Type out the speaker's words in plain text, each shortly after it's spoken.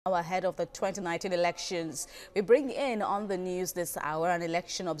Ahead of the 2019 elections, we bring in on the news this hour an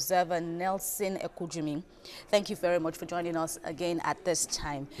election observer, Nelson Ekujumi. Thank you very much for joining us again at this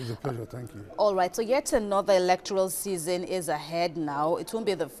time. It's a pleasure, thank you. All right, so yet another electoral season is ahead now. It won't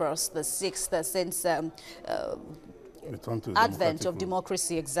be the first, the sixth since advent of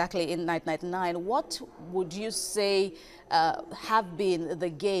democracy, exactly, in 1999. What would you say have been the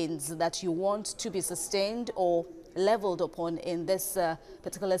gains that you want to be sustained or leveled upon in this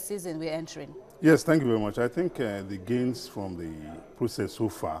particular season we're entering? Yes, thank you very much. I think the gains from the process so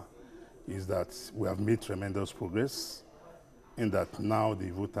far is that we have made tremendous progress in that now the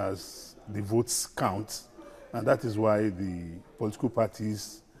votes count, and that is why the political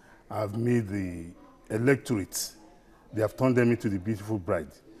parties have made the electorate, they have turned them into the beautiful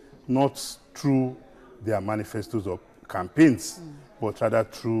bride, not through their manifestos or campaigns, but rather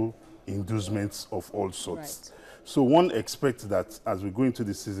through endorsements of all sorts. Right. So one expects that as we go into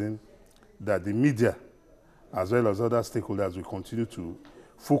the season, that the media, as well as other stakeholders, will continue to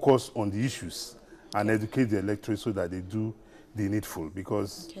focus on the issues and educate the electorate so that they do the needful.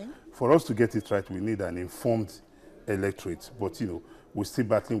 Because for us to get it right, we need an informed electorate. But, you know, we're still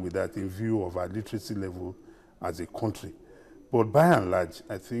battling with that in view of our literacy level as a country. But by and large,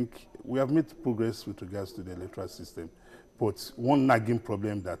 I think we have made progress with regards to the electoral system. But one nagging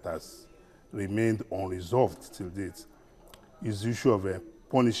problem that has remained unresolved till date is the issue of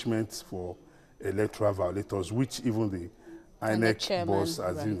punishment for electoral violators, which even the INEC boss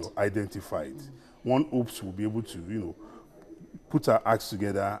has identified. One hopes we'll be able to put our acts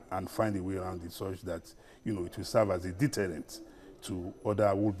together and find a way around it such that it will serve as a deterrent to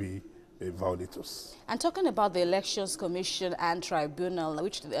other would-be violators. And talking about the Elections Commission and Tribunal,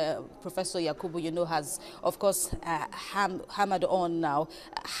 which Professor Yakubu, has, of course, hammered on now,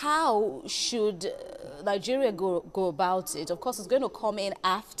 how should Nigeria go about it? Of course, it's going to come in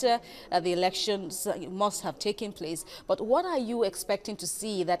after the elections must have taken place. But what are you expecting to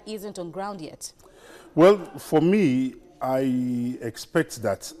see that isn't on ground yet? Well, for me, I expect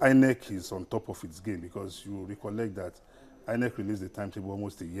that INEC is on top of its game, because you recollect that INEC released the timetable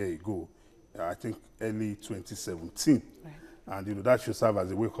almost a year ago, I think early 2017. Right. And that should serve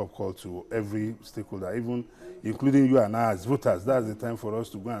as a wake-up call to every stakeholder, even including you and I as voters. That's the time for us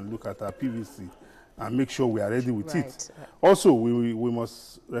to go and look at our PVC and make sure we are ready with it. Right. Also, we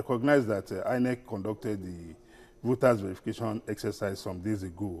must recognize that INEC conducted the voters verification exercise some days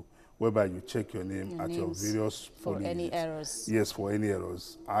ago, whereby you check your name at your various polling units. Errors. Yes, for any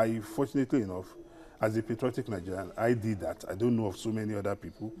errors. Fortunately enough, as a patriotic Nigerian, I did that. I don't know of so many other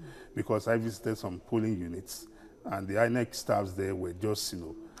people because I visited some polling units and the INEC staffs there were just,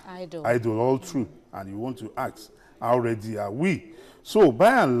 idle all through. And you want to ask, how ready are we? So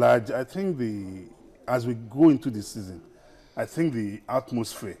by and large, I think as we go into the season, I think the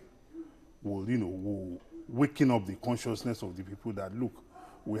atmosphere will waken up the consciousness of the people that, look,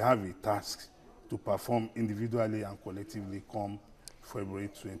 we have a task to perform individually and collectively come February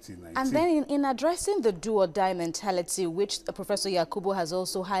 2019. And then in addressing the do-or-die mentality, which Professor Yakubu has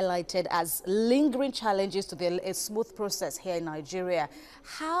also highlighted as lingering challenges to a smooth process here in Nigeria,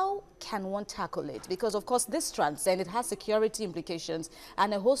 how can one tackle it? Because, of course, this transcends, it has security implications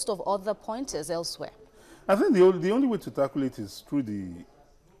and a host of other pointers elsewhere. I think the only way to tackle it is through the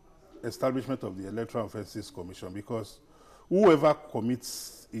establishment of the Electoral Offences Commission, because whoever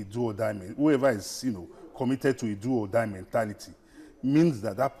commits a do-or-die, whoever is committed to a do-or-die mentality, means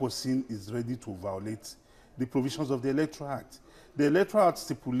that that person is ready to violate the provisions of the Electoral Act. The Electoral Act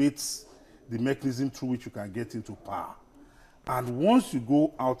stipulates the mechanism through which you can get into power. And once you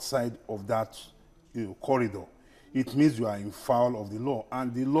go outside of that corridor, it means you are in foul of the law.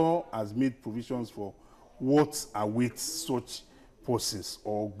 And the law has made provisions for what awaits such persons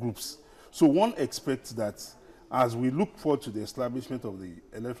or groups. So one expects that as we look forward to the establishment of the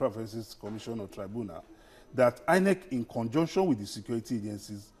Electoral Offences Commission or Tribunal, that INEC, in conjunction with the security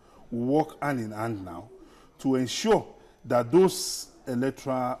agencies, will work hand in hand now to ensure that those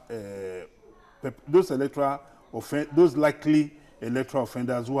likely electoral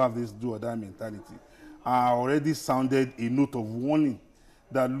offenders who have this do-or-die mentality are already sounded a note of warning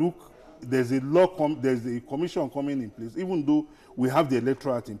that, look, there's a commission coming in place, even though we have the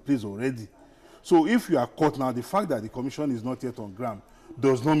Electoral Act in place already. So if you are caught now, the fact that the commission is not yet on ground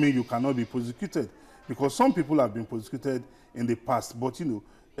does not mean you cannot be prosecuted. Because some people have been prosecuted in the past, but the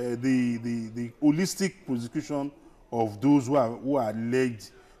holistic prosecution of those who are alleged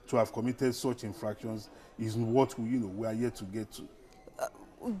to have committed such infractions is what we are yet to get to.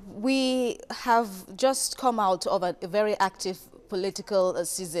 We have just come out of a very active political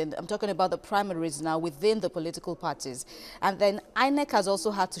season. I'm talking about the primaries now within the political parties. And then INEC has also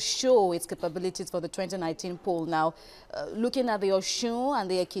had to show its capabilities for the 2019 poll. Now, looking at the Osun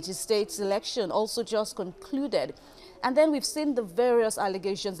and the Ekiti State election also just concluded. And then we've seen the various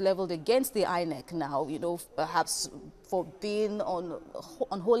allegations leveled against the INEC now, you know, perhaps for being on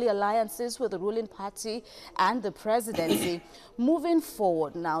unholy alliances with the ruling party and the presidency. Moving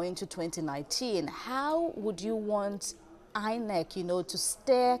forward now into 2019, how would you want INEC, you know, to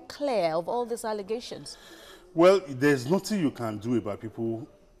steer clear of all these allegations? Well, there's nothing you can do about people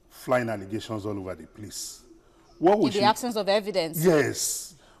flying allegations all over the place. What we In the absence of evidence?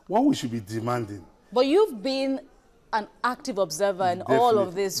 Yes. What we should be demanding. But you've been an active observer in all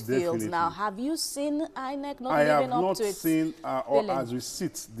of these fields now. Have you seen INEC not living up to its billing? Or as we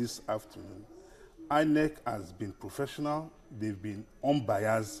sit this afternoon, INEC has been professional. They've been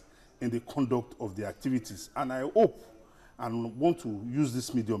unbiased in the conduct of their activities. And I hope and want to use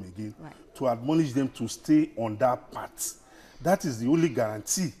this medium again to admonish them to stay on that path. That is the only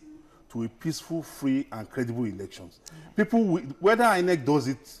guarantee to a peaceful, free, and credible elections. People, whether INEC does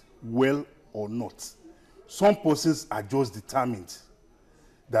it well or not, some persons are just determined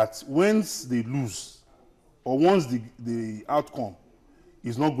that once they lose or once the outcome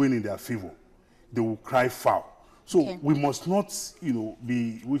is not going in their favor, they will cry foul. So we must not, you know,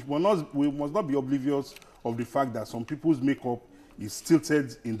 we must not be oblivious of the fact that some people's makeup is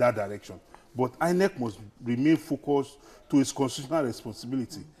tilted in that direction. But INEC must remain focused to its constitutional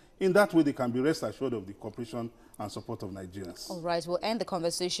responsibility. In that way, they can be rest assured of the cooperation and support of Nigerians. All right, we'll end the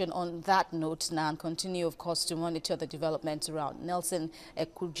conversation on that note now and continue, of course, to monitor the developments around. Nelson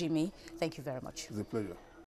Ekujumi, thank you very much. It's a pleasure.